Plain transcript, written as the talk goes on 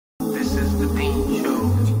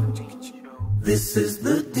This is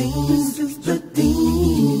the Deen Show. This is the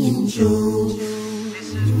Deen Show.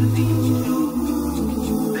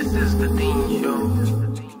 This is the Deen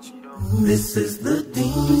Show. This is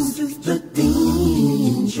the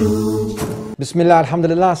Deen Show. Bismillah,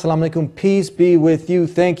 alhamdulillah, assalamu alaikum, peace be with you.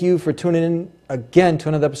 Thank you for tuning in again to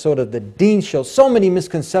another episode of the Deen Show. So many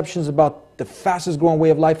misconceptions about the fastest growing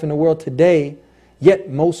way of life in the world today, yet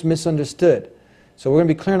most misunderstood. So we're going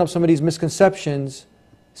to be clearing up some of these misconceptions.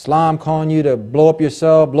 Islam calling you to blow up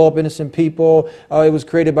yourself, blow up innocent people. Oh, it was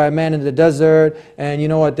created by a man in the desert. And you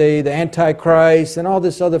know what, the Antichrist and all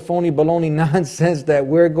this other phony baloney nonsense that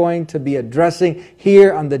we're going to be addressing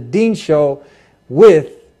here on the Deen Show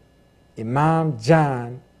with Imam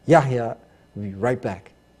John Yahya. We'll be right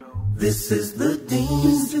back. This is the Deen Show.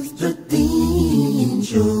 This is the Deen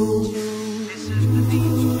Show.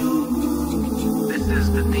 This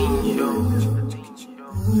is the Deen Show.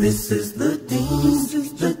 This is the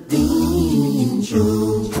Deen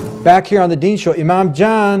Show. Back here on the Deen Show, Imam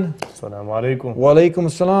John. Assalamu alaikum. Wa alaikum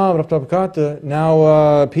assalam wa rahmatullahi wa barakatuh.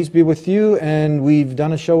 Now, peace be with you. And we've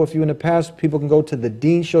done a show with you in the past. People can go to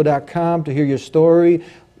thedeenshow.com to hear your story.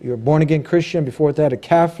 You were born again Christian, before that a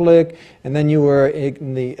Catholic, and then you were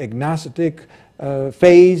in the agnostic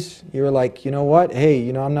phase. You were like, you know what, hey,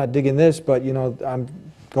 you know, I'm not digging this, but you know, I'm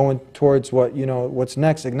going towards what, you know, what's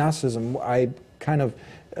next, agnosticism. I kind of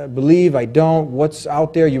believe, I don't, what's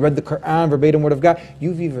out there. You read the Quran, verbatim word of God.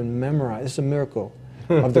 You've even memorized, it's a miracle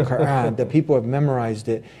of the Quran that people have memorized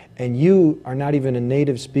it, and you are not even a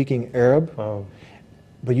native speaking Arab,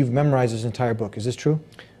 but you've memorized this entire book. Is this true?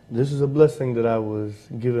 This is a blessing that I was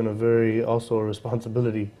given, also a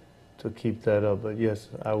responsibility to keep that up. But yes,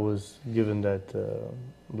 I was given that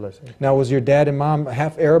blessing. Now, was your dad and mom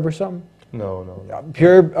half Arab or something? No.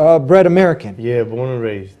 Pure bred American? Yeah, born and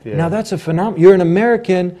raised. Yeah. Now that's a phenomenon. You're an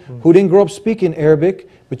American who didn't grow up speaking Arabic,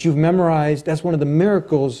 but you've memorized. That's one of the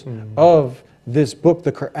miracles of this book,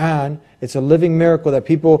 the Quran. It's a living miracle that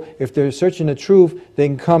people, if they're searching the truth, they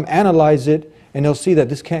can come analyze it, and they'll see that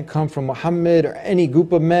this can't come from Muhammad or any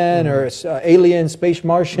group of men or aliens, space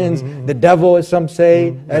Martians, the devil, as some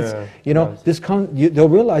say. That's, you know, this they'll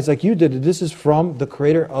realize, like you did, that this is from the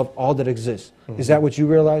creator of all that exists. Is that what you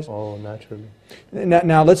realize? Oh, naturally.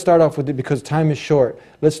 Now let's start off with it, because time is short.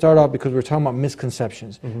 Let's start off because we're talking about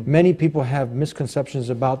misconceptions. Many people have misconceptions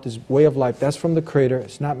about this way of life. That's from the creator.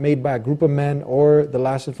 It's not made by a group of men or the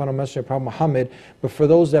last and final messenger, Prophet Muhammad, but for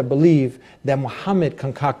those that believe that Muhammad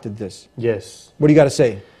concocted this. Yes. What do you got to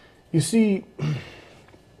say? You see,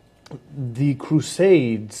 the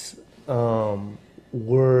Crusades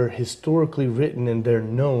were historically written, and they're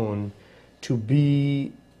known to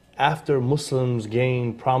be, after Muslims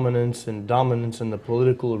gained prominence and dominance in the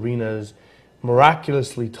political arenas,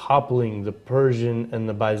 miraculously toppling the Persian and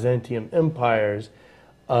the Byzantium empires,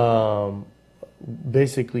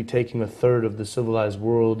 basically taking a third of the civilized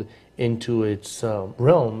world into its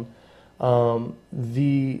realm,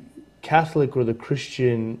 the Catholic or the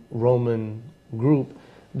Christian Roman group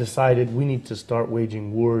decided we need to start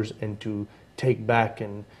waging wars and to take back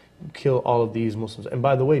and kill all of these Muslims. And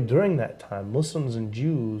by the way, during that time, Muslims and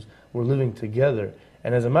Jews were living together.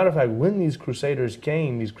 And as a matter of fact, when these crusaders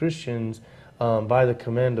came, these Christians, by the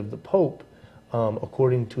command of the Pope,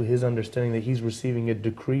 according to his understanding that he's receiving a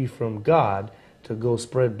decree from God to go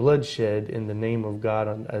spread bloodshed in the name of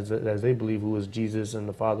God, as they believe, who is Jesus and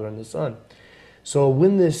the Father and the Son. So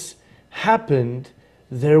when this happened,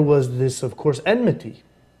 there was this, of course, enmity.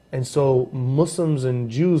 And so Muslims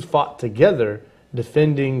and Jews fought together,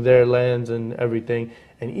 defending their lands and everything.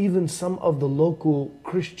 And even some of the local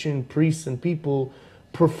Christian priests and people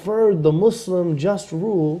preferred the Muslim just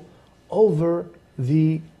rule over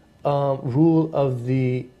the rule of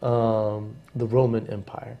the Roman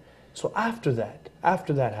Empire. So after that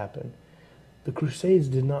happened, the Crusades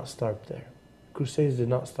did not stop there. Crusades did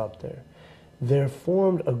not stop there. There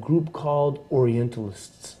formed a group called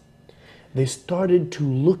Orientalists. They started to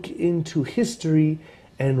look into history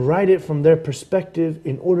and write it from their perspective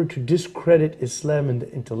in order to discredit Islam in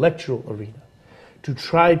the intellectual arena, to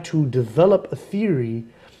try to develop a theory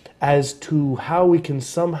as to how we can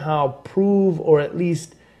somehow prove, or at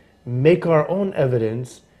least make our own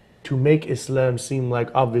evidence, to make Islam seem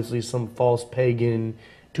like obviously some false pagan,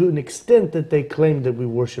 to an extent that they claimed that we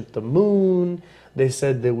worship the moon. They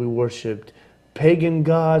said that we worshipped pagan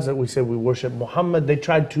gods, that we said we worship Muhammad. They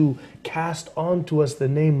tried to cast onto us the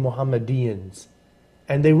name Mohammedans.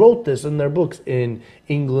 And they wrote this in their books in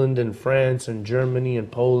England and France and Germany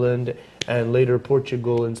and Poland and later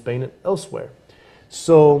Portugal and Spain and elsewhere.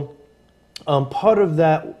 So part of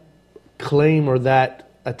that claim or that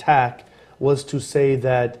attack was to say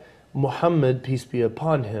that Muhammad, peace be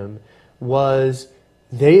upon him, was,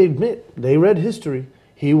 they admit, they read history.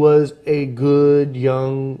 He was a good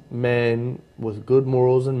young man with good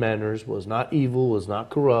morals and manners, was not evil, was not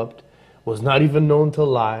corrupt, was not even known to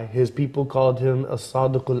lie. His people called him a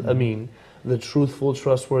Sadiq al-Amin, the truthful,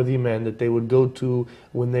 trustworthy man that they would go to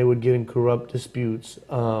when they would get in corrupt disputes.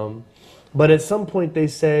 But at some point they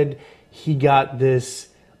said he got this,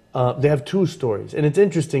 they have two stories. And it's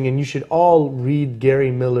interesting, and you should all read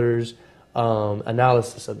Gary Miller's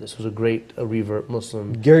analysis of this. It was a great revert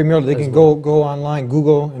Muslim. Gary Miller, they can go online,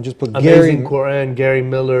 Google, and just put Amazing Quran, Gary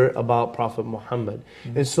Miller about Prophet Muhammad.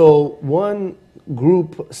 And so one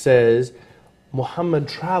group says Muhammad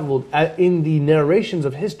traveled, in the narrations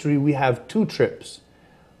of history, we have two trips.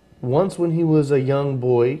 Once when he was a young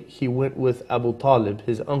boy, he went with Abu Talib,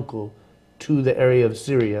 his uncle, to the area of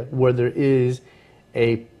Syria where there is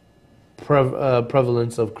a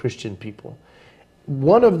prevalence of Christian people.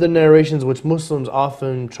 One of the narrations which Muslims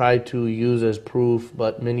often try to use as proof,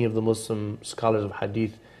 but many of the Muslim scholars of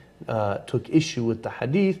hadith took issue with the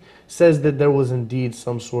hadith, says that there was indeed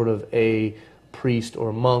some sort of a priest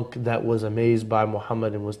or monk that was amazed by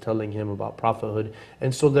Muhammad and was telling him about prophethood.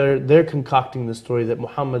 And so they're concocting the story that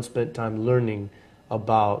Muhammad spent time learning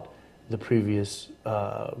about the previous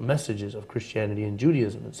messages of Christianity and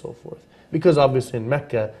Judaism and so forth. Because obviously in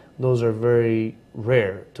Mecca, those are very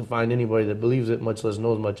rare to find anybody that believes it, much less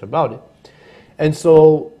knows much about it. And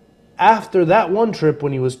so after that one trip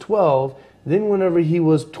when he was 12, then whenever he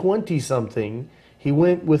was 20-something, he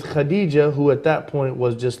went with Khadija, who at that point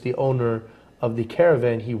was just the owner of the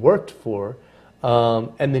caravan he worked for,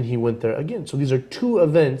 and then he went there again. So these are two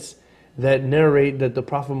events that narrate that the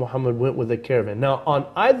Prophet Muhammad went with a caravan. Now, on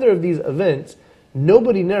either of these events,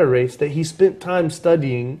 nobody narrates that he spent time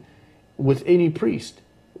studying with any priest.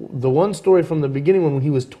 The one story from the beginning when he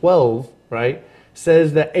was 12, right,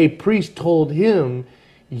 says that a priest told him,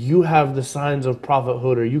 you have the signs of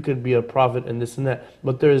prophethood, or you could be a prophet and this and that.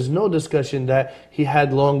 But there is no discussion that he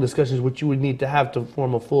had long discussions, which you would need to have to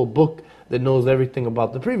form a full book that knows everything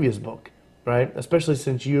about the previous book, right? Especially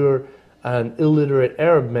since you're an illiterate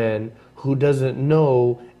Arab man who doesn't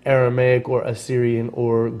know Aramaic or Assyrian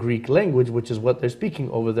or Greek language, which is what they're speaking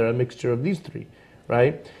over there, a mixture of these three,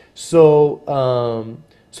 right? So,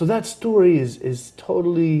 so that story is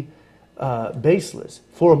totally baseless.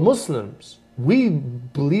 For Muslims, we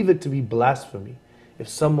believe it to be blasphemy if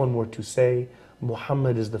someone were to say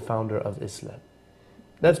Muhammad is the founder of Islam.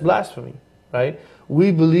 That's blasphemy, right?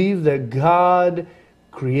 We believe that God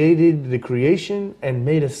created the creation and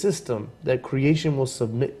made a system that creation will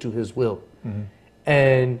submit to his will. Mm-hmm.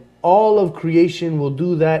 And all of creation will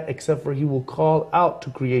do that, except for he will call out to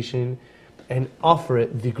creation and offer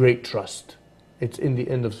it the great trust. It's in the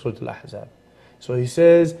end of Surah Al-Ahzab. So he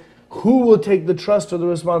says, who will take the trust or the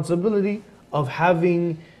responsibility of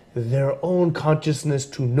having their own consciousness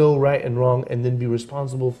to know right and wrong and then be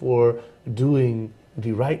responsible for doing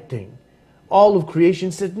the right thing? All of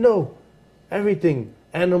creation said no. Everything,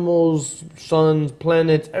 animals, suns,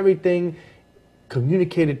 planets, everything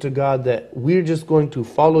communicated to God that we're just going to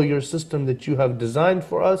follow your system that you have designed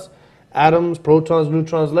for us. Atoms, protons,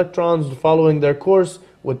 neutrons, electrons following their course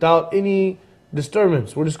without any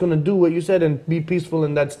disturbance. We're just going to do what you said and be peaceful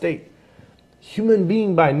in that state. Human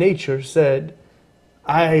being by nature said,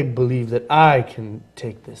 I believe that I can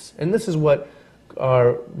take this. And this is what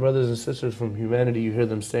our brothers and sisters from humanity, you hear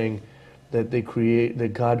them saying that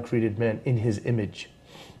that God created man in his image.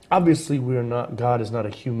 Obviously, God is not a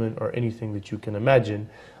human or anything that you can imagine.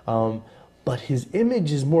 But his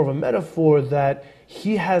image is more of a metaphor that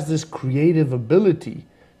he has this creative ability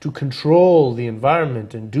to control the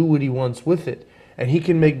environment and do what he wants with it. And he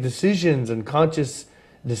can make decisions and conscious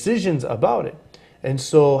decisions about it. And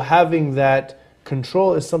so having that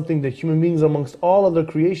control is something that human beings amongst all other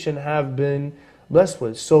creation have been blessed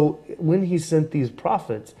with. So when he sent these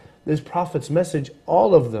prophets, this prophet's message,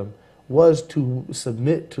 all of them, was to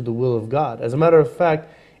submit to the will of God. As a matter of fact,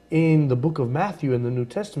 in the book of Matthew in the New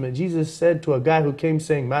Testament, Jesus said to a guy who came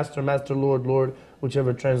saying, Master, Master, Lord, Lord,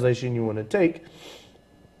 whichever translation you want to take,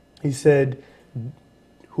 he said,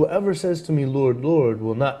 whoever says to me, Lord, Lord,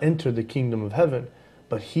 will not enter the kingdom of heaven,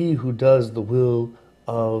 but he who does the will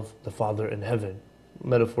of the Father in heaven.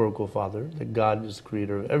 Metaphorical Father, that God is the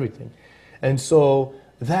creator of everything. And so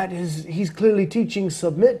he's clearly teaching,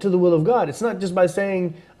 submit to the will of God. It's not just by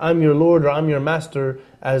saying, I'm your Lord or I'm your master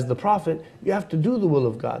as the prophet. You have to do the will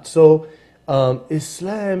of God. So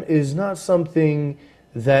Islam is not something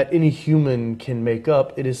that any human can make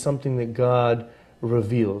up. It is something that God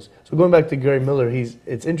reveals. So going back to Gary Miller,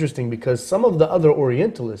 it's interesting because some of the other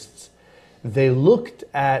Orientalists, they looked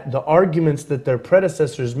at the arguments that their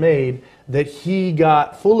predecessors made, that he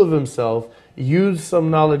got full of himself, used some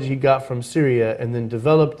knowledge he got from Syria, and then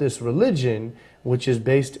developed this religion, which is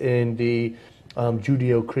based in the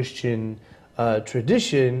Judeo-Christian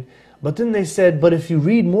tradition. But then they said, but if you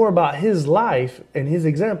read more about his life and his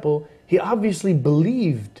example, he obviously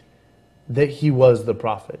believed that he was the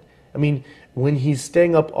prophet. I mean, when he's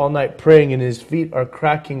staying up all night praying and his feet are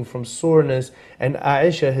cracking from soreness, and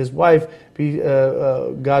Aisha, his wife,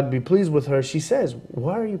 God be pleased with her, she says,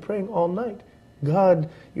 why are you praying all night? God,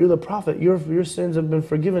 you're the prophet. Your sins have been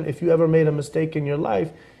forgiven. If you ever made a mistake in your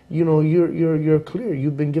life, you know, you're clear.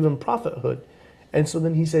 You've been given prophethood. And so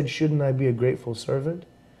then he said, shouldn't I be a grateful servant?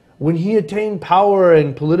 When he attained power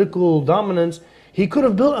and political dominance, he could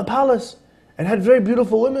have built a palace and had very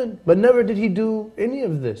beautiful women, but never did he do any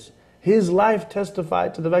of this. His life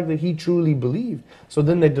testified to the fact that he truly believed. So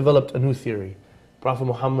then they developed a new theory. Prophet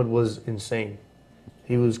Muhammad was insane.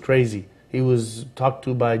 He was crazy. He was talked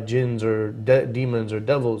to by jinns or demons or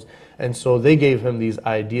devils. And so they gave him these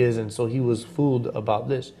ideas, and so he was fooled about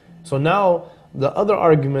this. So now the other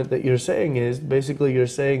argument that you're saying is, basically you're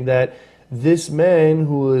saying that this man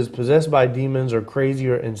who is possessed by demons or crazy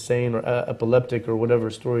or insane or epileptic or whatever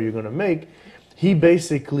story you're going to make, he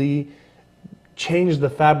basically changed the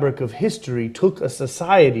fabric of history, took a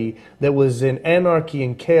society that was in anarchy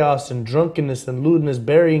and chaos and drunkenness and lewdness,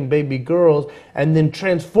 burying baby girls, and then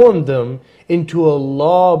transformed them into a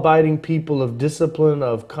law-abiding people of discipline,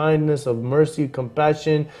 of kindness, of mercy,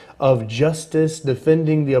 compassion, of justice,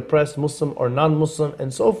 defending the oppressed Muslim or non-Muslim,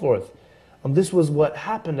 and so forth. This was what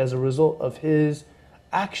happened as a result of his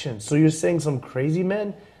actions. So you're saying some crazy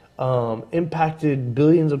man impacted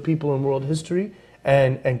billions of people in world history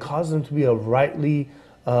and caused them to be a rightly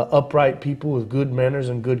upright people with good manners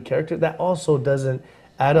and good character? That also doesn't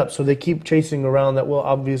add up. So they keep chasing around that, well,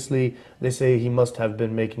 obviously they say he must have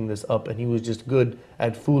been making this up and he was just good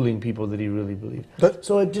at fooling people that he really believed.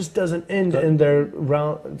 So it just doesn't end in their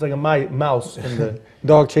round. It's like a mouse in the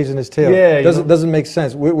dog chasing his tail. Yeah, doesn't make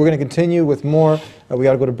sense. We're going to continue with more. We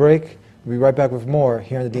got to go to break. We'll be right back with more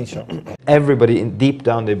here on the Deen Show. Everybody, deep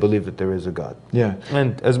down, they believe that there is a God. Yeah.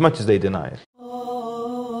 And as much as they deny it.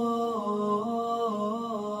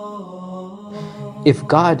 If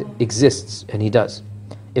God exists, and he does,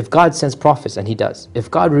 if God sends prophets, and he does,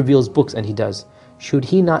 if God reveals books, and he does, should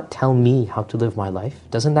he not tell me how to live my life?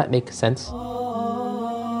 Doesn't that make sense?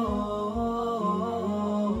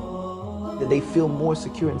 They feel more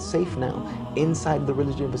secure and safe now inside the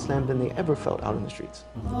religion of Islam than they ever felt out in the streets.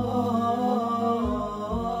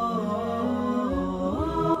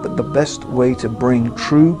 But the best way to bring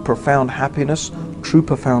true, profound happiness, true,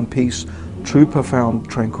 profound peace, true, profound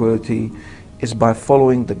tranquility is by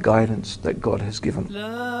following the guidance that God has given.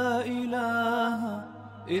 La ilaha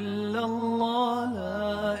illallah,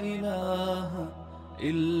 la ilaha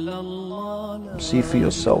illallah. See for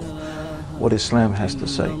yourself what Islam has to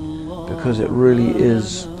say, because it really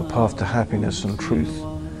is the path to happiness and truth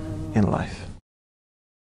in life.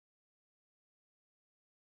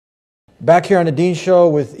 Back here on the Deen Show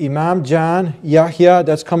with Imam John Yahya.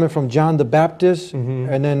 That's coming from John the Baptist.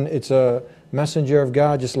 And then it's a messenger of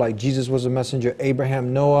God, just like Jesus was a messenger,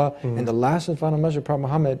 Abraham, Noah, and the last and final messenger, Prophet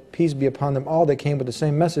Muhammad, peace be upon them all. They came with the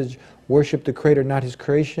same message: worship the Creator, not His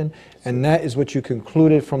creation. And that is what you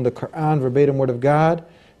concluded from the Quran, verbatim word of God,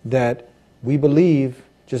 that we believe,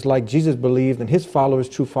 just like Jesus believed, and his followers,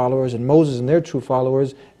 true followers, and Moses and their true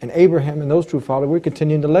followers, and Abraham and those true followers, we're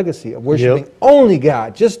continuing the legacy of worshiping only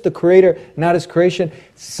God, just the Creator, not His creation.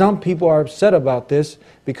 Some people are upset about this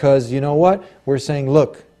because, you know what, we're saying,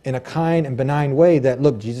 look, in a kind and benign way, that,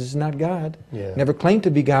 look, Jesus is not God. Never claimed to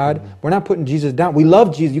be God. We're not putting Jesus down. We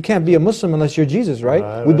love Jesus. You can't be a Muslim unless you're Jesus,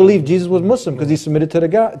 right? We believe Jesus was Muslim because he submitted to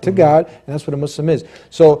God, and that's what a Muslim is.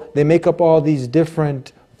 So they make up all these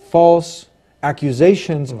different false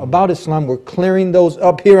accusations about Islam. We're clearing those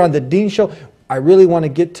up here on the Deen Show. I really want to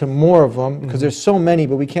get to more of them because there's so many,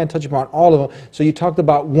 but we can't touch upon all of them. So you talked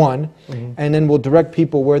about one, and then we'll direct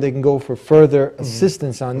people where they can go for further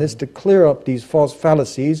assistance on this to clear up these false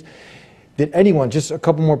fallacies. Did anyone, just a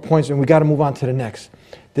couple more points, and we got to move on to the next.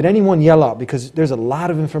 Did anyone yell out? Because there's a lot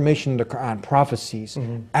of information in the Quran, prophecies,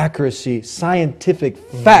 accuracy, scientific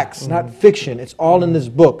facts, not fiction. It's all in this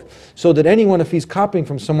book. So did anyone, if he's copying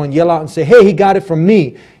from someone, yell out and say, hey, he got it from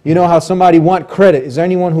me? You know how somebody want credit. Is there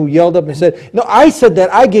anyone who yelled up and said, no, I said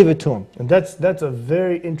that, I gave it to him? And that's a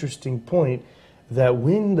very interesting point, that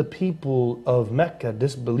when the people of Mecca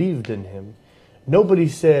disbelieved in him, nobody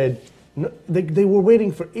said, they were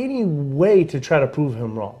waiting for any way to try to prove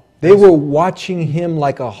him wrong. They were watching him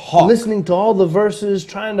like a hawk. Listening to all the verses,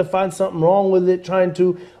 trying to find something wrong with it,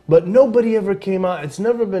 but nobody ever came out. It's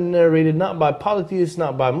never been narrated, not by polytheists,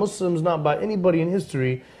 not by Muslims, not by anybody in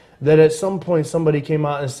history, that at some point somebody came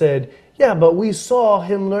out and said, yeah, but we saw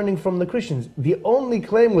him learning from the Christians. The only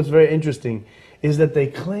claim was very interesting, is that they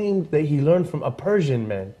claimed that he learned from a Persian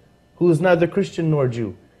man who is neither Christian nor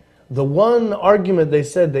Jew. The one argument they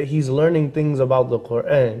said that he's learning things about the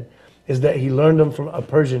Quran is that he learned them from a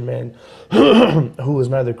Persian man who was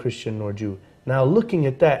neither Christian nor Jew. Now looking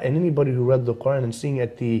at that, and anybody who read the Quran and seeing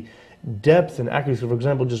at the depth and accuracy, for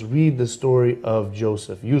example, just read the story of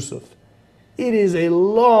Yusuf. It is a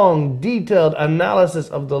long, detailed analysis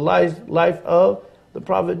of the life of the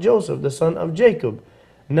Prophet Joseph, the son of Jacob.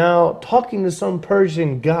 Now, talking to some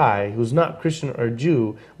Persian guy who's not Christian or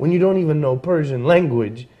Jew, when you don't even know Persian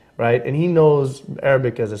language, right, and he knows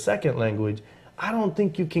Arabic as a second language, I don't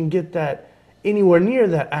think you can get that anywhere near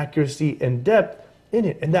that accuracy and depth in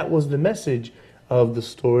it. And that was the message of the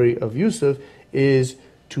story of Yusuf, is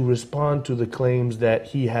to respond to the claims that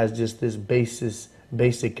he has just this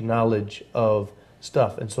basic knowledge of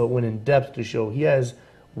stuff. And so it went in depth to show he has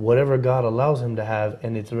whatever God allows him to have,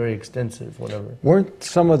 and it's very extensive, whatever. Weren't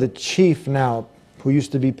some of the chief now, who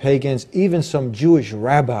used to be pagans, even some Jewish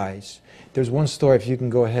rabbis? There's one story, if you can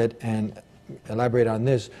go ahead and elaborate on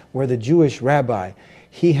this, where the Jewish rabbi,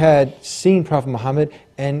 he had seen Prophet Muhammad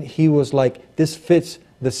and he was like, this fits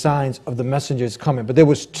the signs of the messengers coming. But there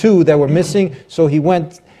was two that were missing, so he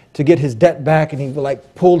went to get his debt back and he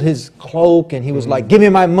like pulled his cloak and he was like, give me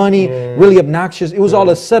my money, really obnoxious. It was all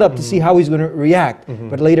a setup to see how he's going to react.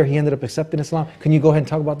 But later he ended up accepting Islam. Can you go ahead and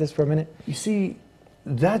talk about this for a minute? You see,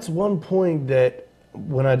 that's one point that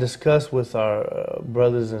when I discuss with our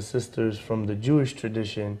brothers and sisters from the Jewish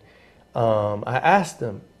tradition, I asked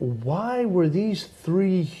them, why were these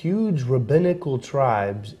three huge rabbinical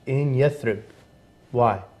tribes in Yathrib?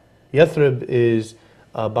 Why? Yathrib is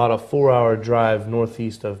about a 4-hour drive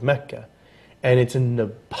northeast of Mecca, and it's in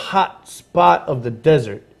the hot spot of the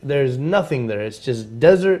desert. There's nothing there. It's just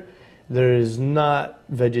desert. There is not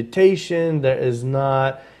vegetation. There is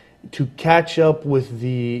not, to catch up with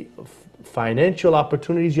the financial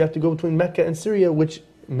opportunities, you have to go between Mecca and Syria, which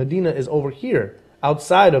Medina is over here.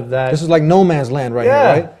 Outside of that, this is like no man's land right here,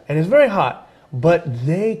 right? And it's very hot. But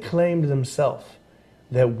they claimed themselves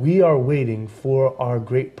that we are waiting for our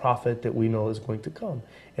great prophet that we know is going to come.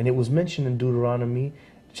 And it was mentioned in Deuteronomy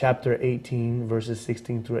chapter 18, verses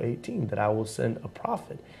 16 through 18, that I will send a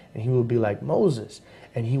prophet, and he will be like Moses,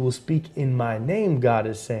 and he will speak in my name, God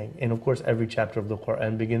is saying. And of course, every chapter of the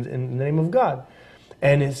Quran begins in the name of God.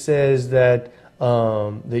 And it says that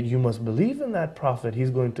that you must believe in that prophet. He's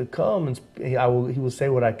going to come and he will say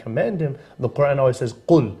what I command him. The Quran always says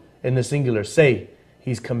qul in the singular, say.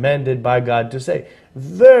 He's commanded by God to say.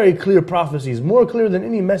 Very clear prophecies, more clear than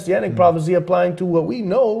any messianic prophecy applying to what we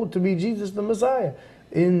know to be Jesus the Messiah.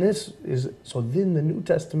 So then the New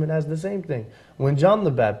Testament has the same thing. When John the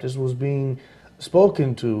Baptist was being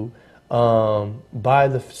spoken to by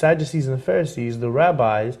the Sadducees and the Pharisees, the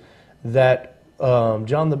rabbis, that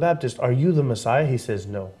John the Baptist, are you the Messiah? He says,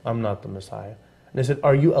 no, I'm not the Messiah. And they said,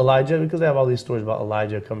 are you Elijah? Because they have all these stories about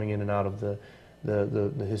Elijah coming in and out of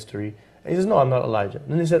the history. And he says, no, I'm not Elijah.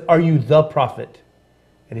 And then they said, are you the prophet?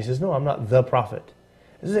 And he says, no, I'm not the prophet.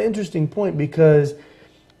 This is an interesting point, because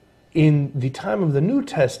in the time of the New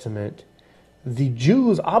Testament, the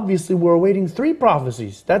Jews obviously were awaiting 3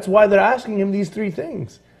 prophecies. That's why they're asking him these 3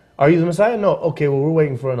 things. Are you the Messiah? No. Okay, well, we're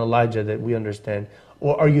waiting for an Elijah that we understand.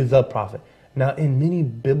 Or are you the prophet? Now, in many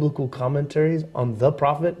biblical commentaries on the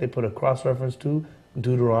prophet, they put a cross-reference to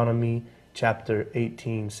Deuteronomy chapter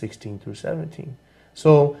 18, 16 through 17.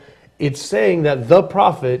 So it's saying that the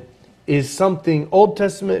prophet is something Old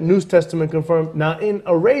Testament, New Testament confirmed. Now, in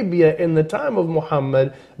Arabia, in the time of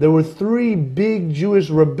Muhammad, there were 3 big Jewish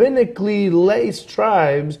rabbinically laced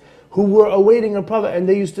tribes who were awaiting a prophet, and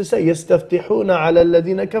they used to say, يَسْتَفْتِحُونَ عَلَى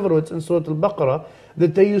الَّذِينَ كَفَرُوا. It's in Surah Al-Baqarah,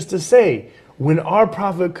 that they used to say, when our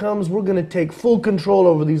prophet comes, we're going to take full control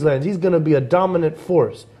over these lands. He's going to be a dominant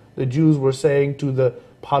force. The Jews were saying to the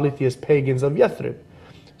polytheist pagans of Yathrib.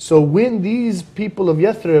 So when these people of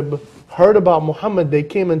Yathrib heard about Muhammad, they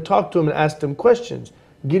came and talked to him and asked him questions.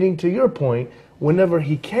 Getting to your point, whenever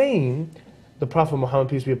he came, the Prophet Muhammad,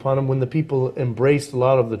 peace be upon him, when the people embraced a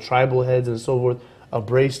lot of the tribal heads and so forth,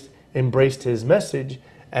 embraced his message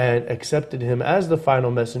and accepted him as the final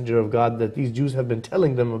messenger of God that these Jews have been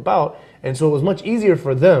telling them about. And so it was much easier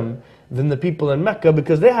for them than the people in Mecca,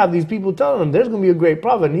 because they have these people telling them there's going to be a great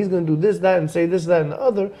prophet and he's going to do this, that, and say this, that, and the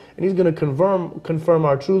other, and he's going to confirm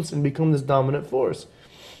our truths and become this dominant force.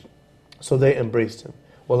 So they embraced him.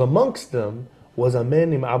 Well, amongst them was a man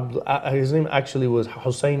named his name actually was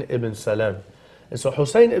Hussein ibn Salam. And so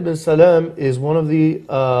Hussein ibn Salam is one of the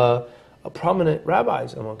prominent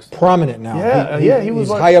rabbis amongst them. Prominent now. He was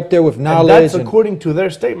he's high up there with knowledge. And that's according to their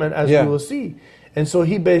statement, as we will see. And so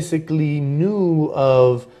he basically knew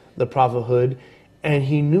of the prophethood, and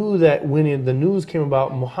he knew that when the news came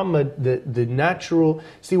about Muhammad, the natural,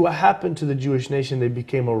 see what happened to the Jewish nation, they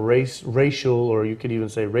became a racial, or you could even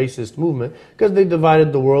say racist movement, because they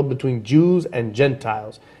divided the world between Jews and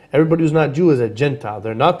Gentiles. Everybody who's not Jew is a Gentile.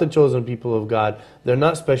 They're not the chosen people of God. They're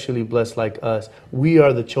not specially blessed like us. We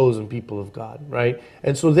are the chosen people of God, right?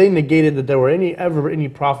 And so they negated that there were ever any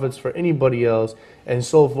prophets for anybody else and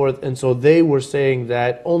so forth. And so they were saying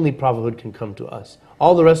that only prophethood can come to us.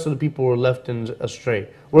 All the rest of the people were left astray.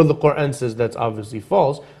 Where the Quran says that's obviously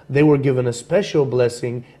false. They were given a special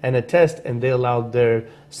blessing and a test, and they allowed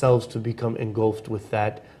themselves to become engulfed with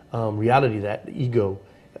that reality, that ego.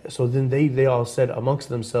 So then they all said amongst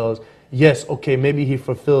themselves, yes, okay, maybe he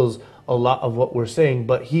fulfills a lot of what we're saying,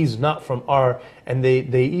 but he's not from and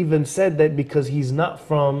they even said that because he's not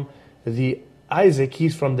from the Isaac,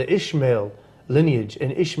 he's from the Ishmael lineage,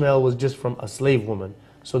 and Ishmael was just from a slave woman.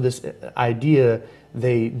 So this idea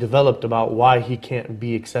they developed about why he can't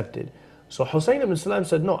be accepted. So Hussein ibn Salam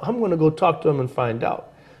said, no, I'm going to go talk to him and find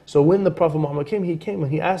out. So when the Prophet Muhammad came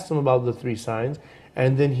and he asked him about the 3 signs,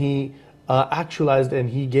 and then he actualized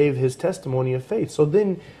and he gave his testimony of faith. So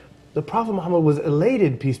then the Prophet Muhammad was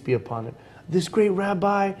elated, peace be upon him. This great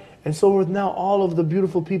rabbi, and so forth, now all of the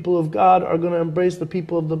beautiful people of God are going to embrace the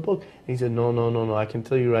people of the book. And he said, no, I can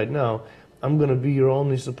tell you right now, I'm going to be your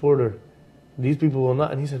only supporter. These people will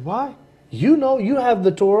not. And he said, why? You know, you have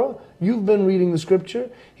the Torah. You've been reading the scripture.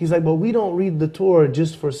 He's like, but we don't read the Torah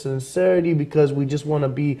just for sincerity because we just want to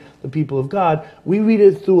be the people of God. We read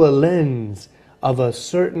it through a lens of a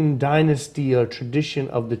certain dynasty or tradition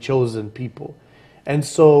of the chosen people. And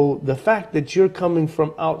so the fact that you're coming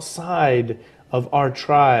from outside of our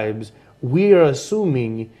tribes, we are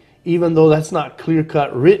assuming, even though that's not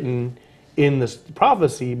clear-cut written in this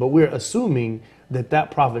prophecy, but we're assuming that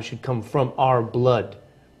that prophet should come from our blood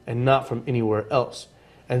and not from anywhere else.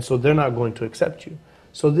 And so they're not going to accept you.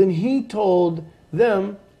 So then he told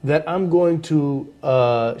them that I'm going to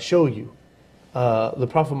show you. The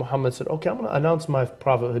Prophet Muhammad said, okay, I'm going to announce my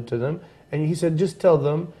prophethood to them. And he said, just tell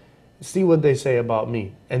them, see what they say about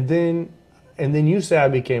me. And then you say I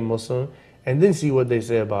became Muslim, and then see what they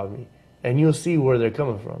say about me. And you'll see where they're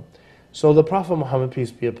coming from. So the Prophet Muhammad,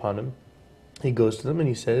 peace be upon him, he goes to them and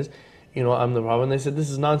he says, you know, I'm the prophet. And they said, this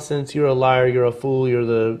is nonsense. You're a liar. You're a fool. You're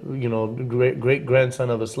the, great grandson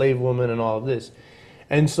of a slave woman and all of this.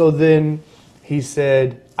 And so then he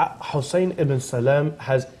said, Hussein ibn Salam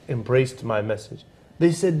has embraced my message.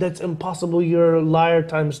 They said, that's impossible. You're a liar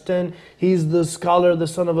times 10. He's the scholar, the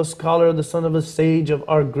son of a scholar, the son of a sage of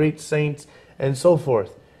our great saints, and so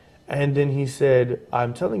forth. And then he said,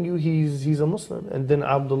 I'm telling you, he's a Muslim. And then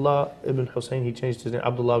Abdullah ibn Hussein, he changed his name,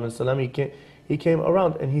 Abdullah ibn Salam, he came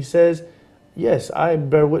around and he says, yes, I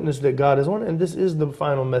bear witness that God is one, and this is the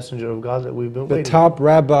final messenger of God that we've been waiting. The top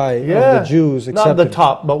rabbi of the Jews accepted. Not the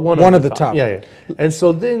top, but one of the top. Yeah. And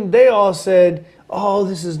so then they all said, oh,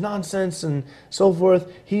 this is nonsense and so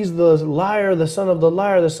forth. He's the liar, the son of the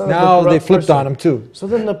liar, the son of the corrupt Now they flipped person. on him too. So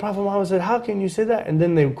then the Prophet Muhammad said, how can you say that? And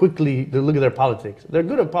then they look at their politics. They're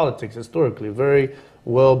good at politics historically, very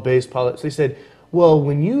well-based politics. They said, well,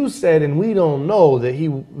 when you said, and we don't know that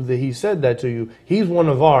he said that to you, he's one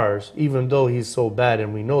of ours, even though he's so bad,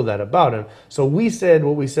 and we know that about him. So we said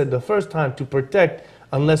what we said the first time to protect,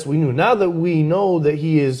 unless we knew. Now that we know that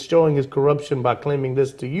he is showing his corruption by claiming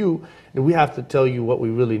this to you, then we have to tell you what we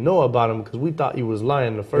really know about him, because we thought he was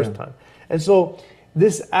lying the first time. And so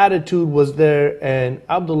this attitude was there, and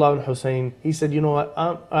Abdullah ibn Hussein, he said, you know what,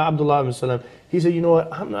 Abdullah ibn Salam, he said, you know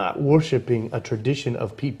what, I'm not worshiping a tradition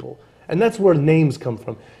of people. And that's where names come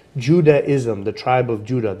from. Judaism, the tribe of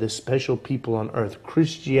Judah, this special people on earth.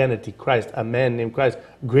 Christianity, Christ, a man named Christ,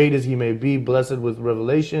 great as he may be, blessed with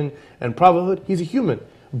revelation and prophethood, he's a human.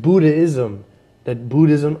 Buddhism,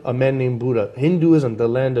 a man named Buddha. Hinduism, the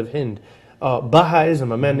land of Hind.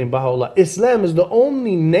 Baha'ism, a man named Baha'u'llah. Islam is the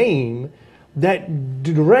only name that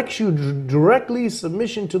directs you directly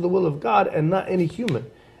submission to the will of God and not any human.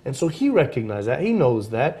 And so he recognized that, he knows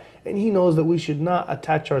that, and he knows that we should not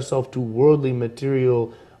attach ourselves to worldly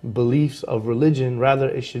material beliefs of religion. Rather,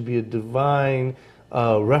 it should be a divine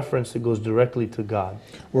reference that goes directly to God.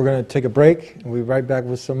 We're going to take a break, and we'll be right back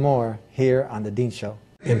with some more here on The Deen Show.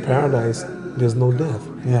 In paradise, there's no death.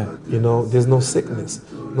 Yeah. You know, there's no sickness.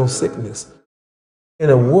 No sickness. In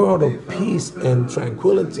a world of peace and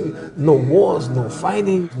tranquility, no wars, no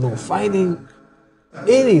fighting, no fighting.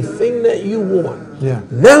 Anything that you want. Yeah.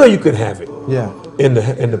 Now you can have it. Yeah. In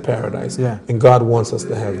the paradise. Yeah. And God wants us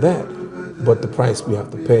to have that. But the price we have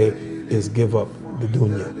to pay is give up the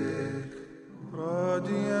dunya.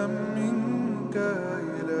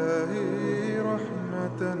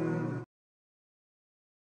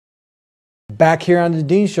 Back here on the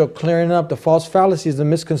Deen Show, clearing up the false fallacies and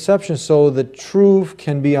misconceptions so the truth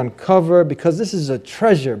can be uncovered, because this is a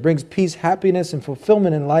treasure. It brings peace, happiness, and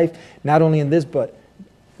fulfillment in life, not only in this, but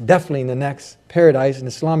definitely in the next paradise. And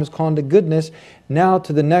Islam is calling to goodness. Now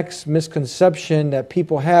to the next misconception that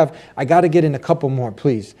people have. I got to get in a couple more,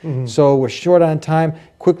 please. So we're short on time.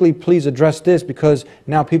 Quickly, please address this, because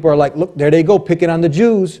now people are like, look, there they go, picking on the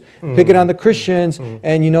Jews, picking on the Christians.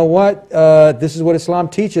 And you know what? This is what Islam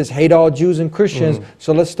teaches, hate all Jews and Christians.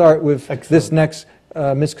 So let's start with this next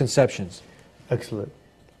misconceptions. Excellent.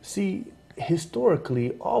 See,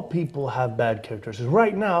 historically, all people have bad characters.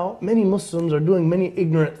 Right now, many Muslims are doing many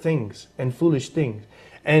ignorant things and foolish things.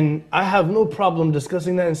 And I have no problem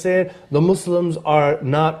discussing that and saying the Muslims are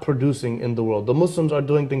not producing in the world. The Muslims are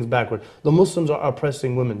doing things backward. The Muslims are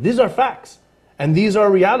oppressing women. These are facts. And these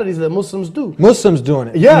are realities that Muslims do. Muslims doing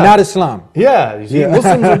it, Yeah. not Islam. Yeah, you see,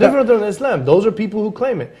 Muslims are different than Islam. Those are people who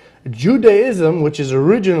claim it. Judaism, which is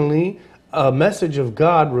originally a message of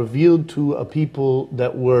God revealed to a people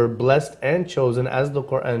that were blessed and chosen, as the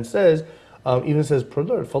Quran says, even says,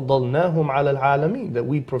 فَضَّلْنَاهُمْ عَلَى الْعَالَمِينَ, that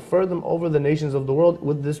we prefer them over the nations of the world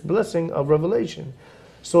with this blessing of revelation.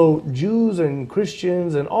 So Jews and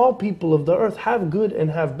Christians and all people of the earth have good and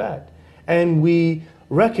have bad. And we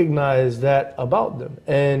recognize that about them.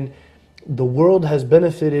 And the world has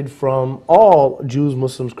benefited from all Jews,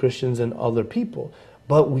 Muslims, Christians, and other people.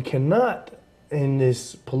 But we cannot, in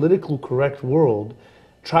this political correct world,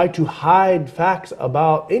 try to hide facts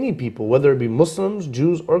about any people, whether it be Muslims,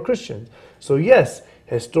 Jews, or Christians. So yes,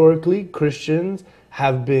 historically, Christians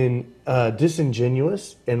have been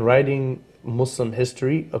disingenuous in writing Muslim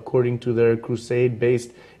history according to their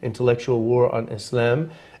crusade-based intellectual war on Islam.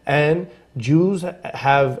 And Jews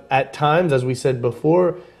have, at times, as we said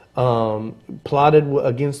before, plotted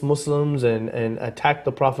against Muslims and attacked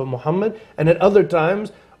the Prophet Muhammad. And at other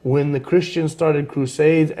times, when the Christians started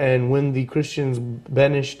crusades and when the Christians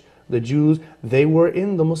banished the Jews, they were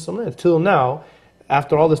in the Muslim land. Till now,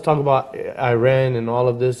 after all this talk about Iran and all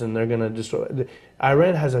of this, and they're going to destroy...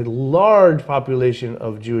 Iran has a large population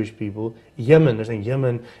of Jewish people. Yemen, they're saying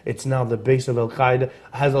Yemen, it's now the base of Al-Qaeda,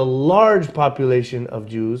 has a large population of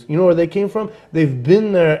Jews. You know where they came from? They've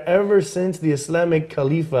been there ever since the Islamic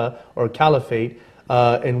Khalifa or Caliphate,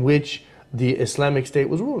 in which the Islamic State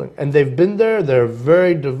was ruling. And they've been there, they're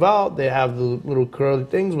very devout, they have the little curly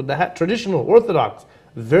things with the hat, traditional, Orthodox,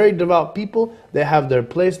 very devout people. They have their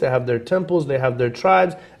place, they have their temples, they have their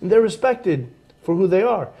tribes, and they're respected for who they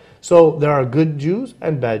are. So there are good Jews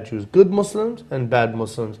and bad Jews, good Muslims and bad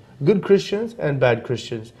Muslims, good Christians and bad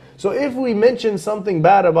Christians. So if we mention something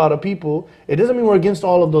bad about a people, it doesn't mean we're against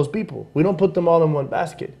all of those people. We don't put them all in one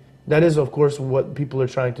basket. That is, of course, what people are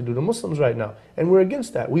trying to do to Muslims right now. And we're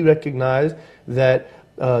against that. We recognize that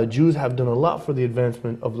Jews have done a lot for the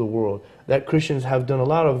advancement of the world, that Christians have done a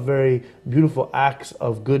lot of very beautiful acts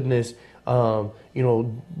of goodness, you know,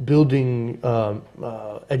 building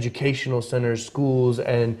educational centers, schools,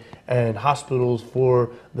 and hospitals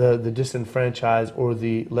for the disenfranchised or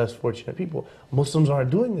the less fortunate people. Muslims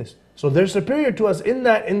aren't doing this. So they're superior to us in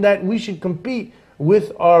that we should compete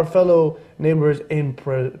with our fellow neighbors in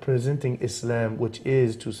presenting Islam, which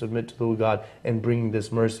is to submit to the will of God and bringing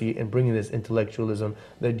this mercy and bringing this intellectualism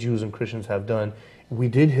that Jews and Christians have done. We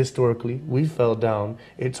did historically, we fell down.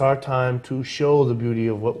 It's our time to show the beauty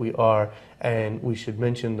of what we are, and we should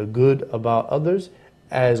mention the good about others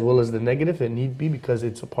as well as the negative, if need be, because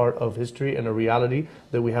it's a part of history and a reality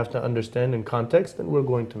that we have to understand in context, and we're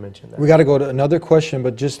going to mention that. We got to go to another question,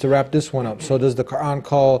 but just to wrap this one up. So does the Quran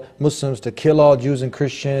call Muslims to kill all Jews and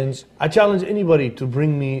Christians? I challenge anybody to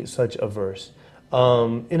bring me such a verse.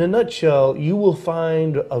 In a nutshell, you will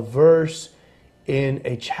find a verse in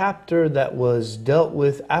a chapter that was dealt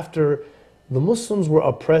with after the Muslims were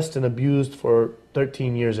oppressed and abused for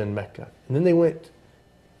 13 years in Mecca. And then they went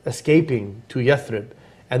escaping to Yathrib.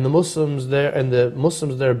 And the Muslims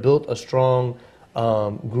there built a strong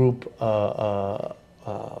group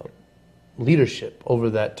leadership over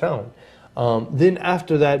that town. Then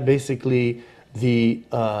after that, basically,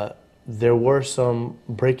 there were some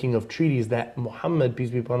breaking of treaties that Muhammad,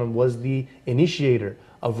 peace be upon him, was the initiator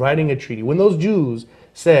of writing a treaty. When those Jews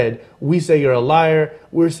said, we say you're a liar,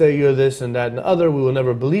 we say you're this and that and the other, we will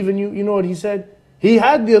never believe in you, you know what he said? He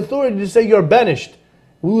had the authority to say you're banished.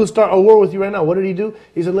 We will start a war with you right now. What did he do?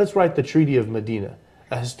 He said, let's write the Treaty of Medina,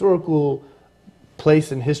 a historical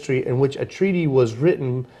place in history in which a treaty was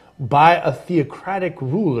written by a theocratic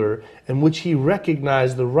ruler in which he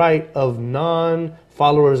recognized the right of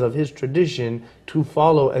non-followers of his tradition to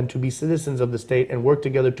follow and to be citizens of the state and work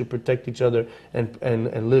together to protect each other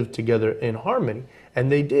and live together in harmony.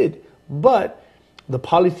 And they did. But the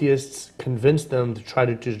polytheists convinced them to try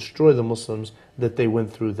to destroy the Muslims, that they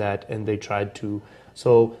went through that and they tried to.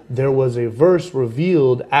 So there was a verse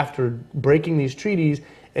revealed after breaking these treaties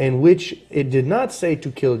in which it did not say to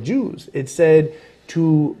kill Jews. It said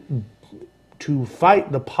to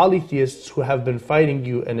fight the polytheists who have been fighting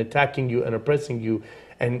you and attacking you and oppressing you,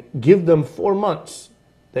 and give them 4 months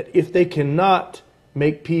that if they cannot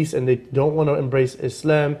make peace and they don't want to embrace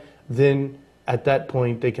Islam, then at that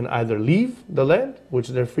point they can either leave the land, which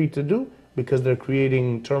they're free to do because they're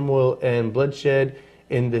creating turmoil and bloodshed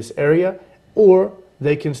in this area, or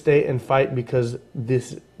they can stay and fight because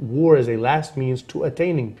this war is a last means to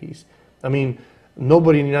attaining peace. I mean,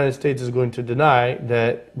 nobody in the United States is going to deny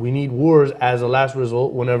that we need wars as a last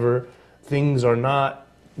result whenever things are not,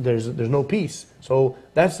 there's no peace. So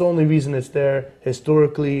that's the only reason it's there.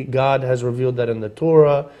 Historically, God has revealed that in the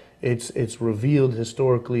Torah. It's revealed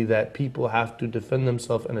historically that people have to defend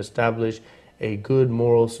themselves and establish a good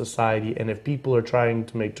moral society. And if people are trying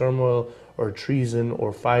to make turmoil or treason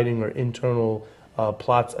or fighting or internal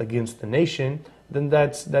plots against the nation, then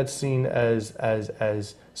that's seen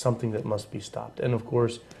as something that must be stopped. And of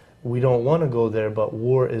course, we don't want to go there, but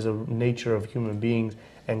war is a nature of human beings,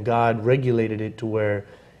 and God regulated it to where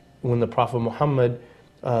when the Prophet Muhammad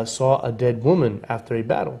saw a dead woman after a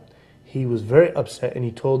battle, he was very upset and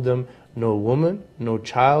he told them, no woman, no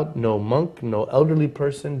child, no monk, no elderly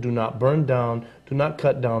person, do not burn down, do not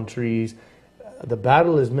cut down trees. The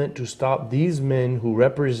battle is meant to stop these men who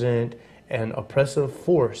represent an oppressive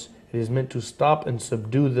force. It is meant to stop and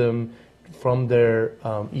subdue them from their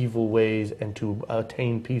evil ways and to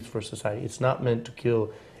attain peace for society. It's not meant to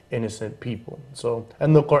kill innocent people. So,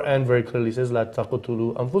 and the Quran very clearly says, "La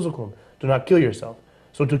taqtulu anfusakum," do not kill yourself.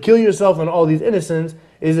 So to kill yourself and all these innocents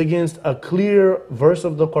is against a clear verse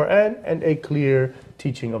of the Quran and a clear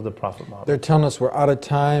teaching of the Prophet Muhammad. They're telling us we're out of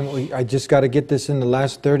time. I just got to get this in the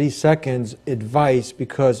last 30 seconds, advice,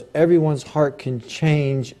 because everyone's heart can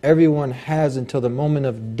change. Everyone has until the moment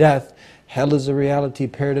of death. Hell is a reality,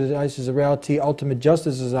 paradise is a reality, ultimate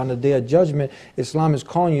justice is on the day of judgment. Islam is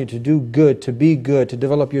calling you to do good, to be good, to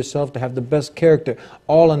develop yourself, to have the best character,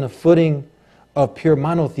 all on the footing of pure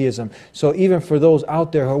monotheism. So even for those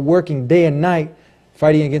out there who are working day and night,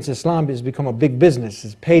 fighting against Islam has become a big business.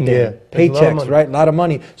 It's payday, paychecks, right? A lot of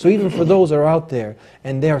money. So even for those that are out there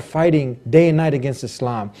and they are fighting day and night against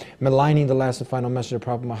Islam, maligning the last and final message of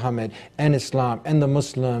Prophet Muhammad and Islam and the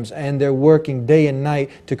Muslims, and they're working day and night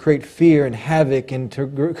to create fear and havoc and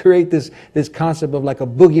to create this concept of like a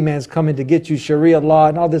boogeyman's coming to get you, Sharia law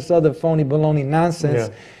and all this other phony baloney nonsense.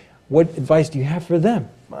 Yeah. What advice do you have for them?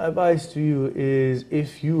 My advice to you is,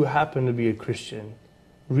 if you happen to be a Christian,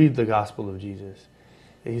 read the Gospel of Jesus.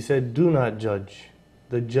 He said, do not judge.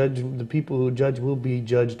 The people who judge will be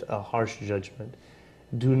judged a harsh judgment.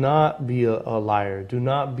 Do not be a liar. Do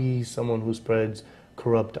not be someone who spreads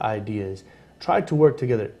corrupt ideas. Try to work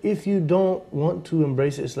together. If you don't want to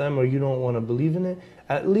embrace Islam or you don't want to believe in it,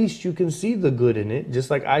 at least you can see the good in it,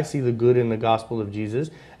 just like I see the good in the Gospel of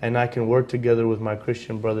Jesus, and I can work together with my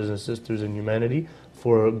Christian brothers and sisters in humanity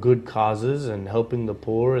for good causes and helping the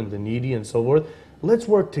poor and the needy and so forth. Let's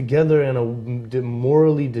work together in a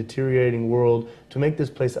morally deteriorating world to make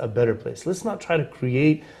this place a better place. Let's not try to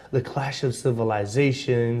create the clash of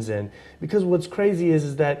civilizations, and because what's crazy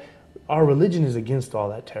is that our religion is against all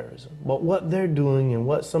that terrorism. But what they're doing and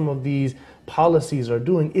what some of these policies are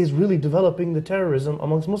doing is really developing the terrorism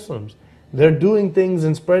amongst Muslims. They're doing things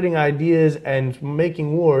and spreading ideas and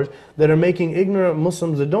making wars that are making ignorant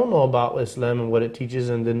Muslims that don't know about Islam and what it teaches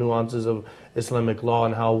and the nuances of Islamic law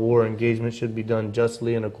and how war engagement should be done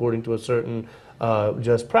justly and according to a certain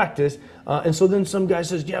just practice. And so then some guy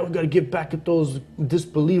says, yeah, we've got to get back at those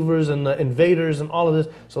disbelievers and the invaders and all of this.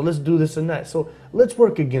 So let's do this and that. So let's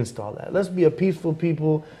work against all that. Let's be a peaceful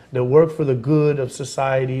people that work for the good of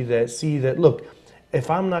society, that see that, look, if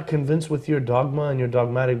I'm not convinced with your dogma and your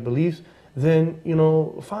dogmatic beliefs, then, you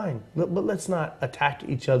know, fine. But let's not attack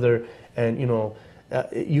each other. And, you know,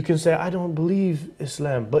 you can say, I don't believe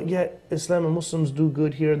Islam, but yet Islam and Muslims do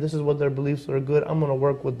good here. This is what their beliefs are good. I'm going to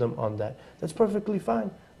work with them on that. That's perfectly fine.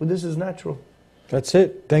 But this is natural. That's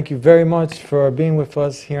it. Thank you very much for being with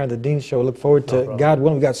us here on the Deen Show. Look forward to, God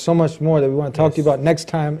willing, we got so much more that we want to talk to you about next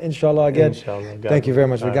time, inshallah, again. Inshallah. Thank you very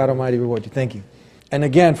much. May God Almighty reward you. Thank you. And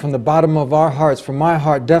again, from the bottom of our hearts, from my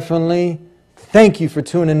heart, definitely, Thank you for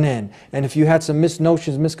tuning in. And if you had some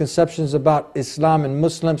misnotions, misconceptions about Islam and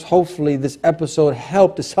Muslims, hopefully this episode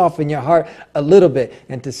helped to soften your heart a little bit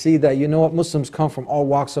and to see that, you know what, Muslims come from all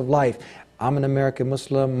walks of life. I'm an American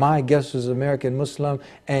Muslim, my guest is American Muslim,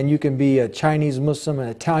 and you can be a Chinese Muslim, an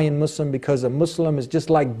Italian Muslim, because a Muslim is just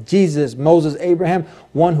like Jesus, Moses, Abraham,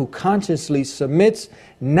 one who consciously submits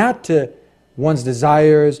not to one's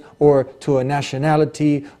desires or to a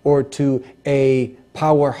nationality or to a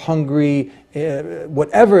power-hungry,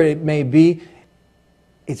 whatever it may be.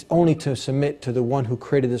 It's only to submit to the one who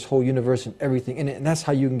created this whole universe and everything in it. And that's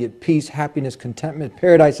how you can get peace, happiness, contentment,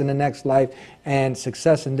 paradise in the next life, and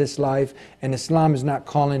success in this life. And Islam is not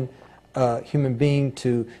calling a human being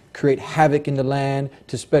to create havoc in the land,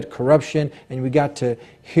 to spread corruption. And we got to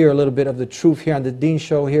hear a little bit of the truth here on the Deen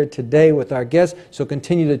Show here today with our guests. So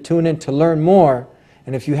continue to tune in to learn more.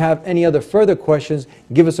 And if you have any other further questions,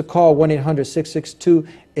 give us a call,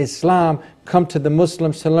 1-800-662-ISLAM. Come to the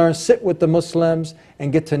Muslims to learn, sit with the Muslims,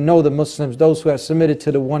 and get to know the Muslims, those who have submitted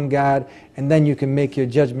to the one God, and then you can make your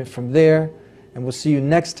judgment from there. And we'll see you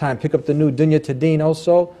next time. Pick up the new Dunya to Deen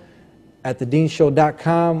also at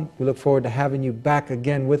thedeenshow.com. We look forward to having you back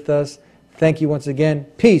again with us. Thank you once again.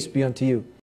 Peace be unto you.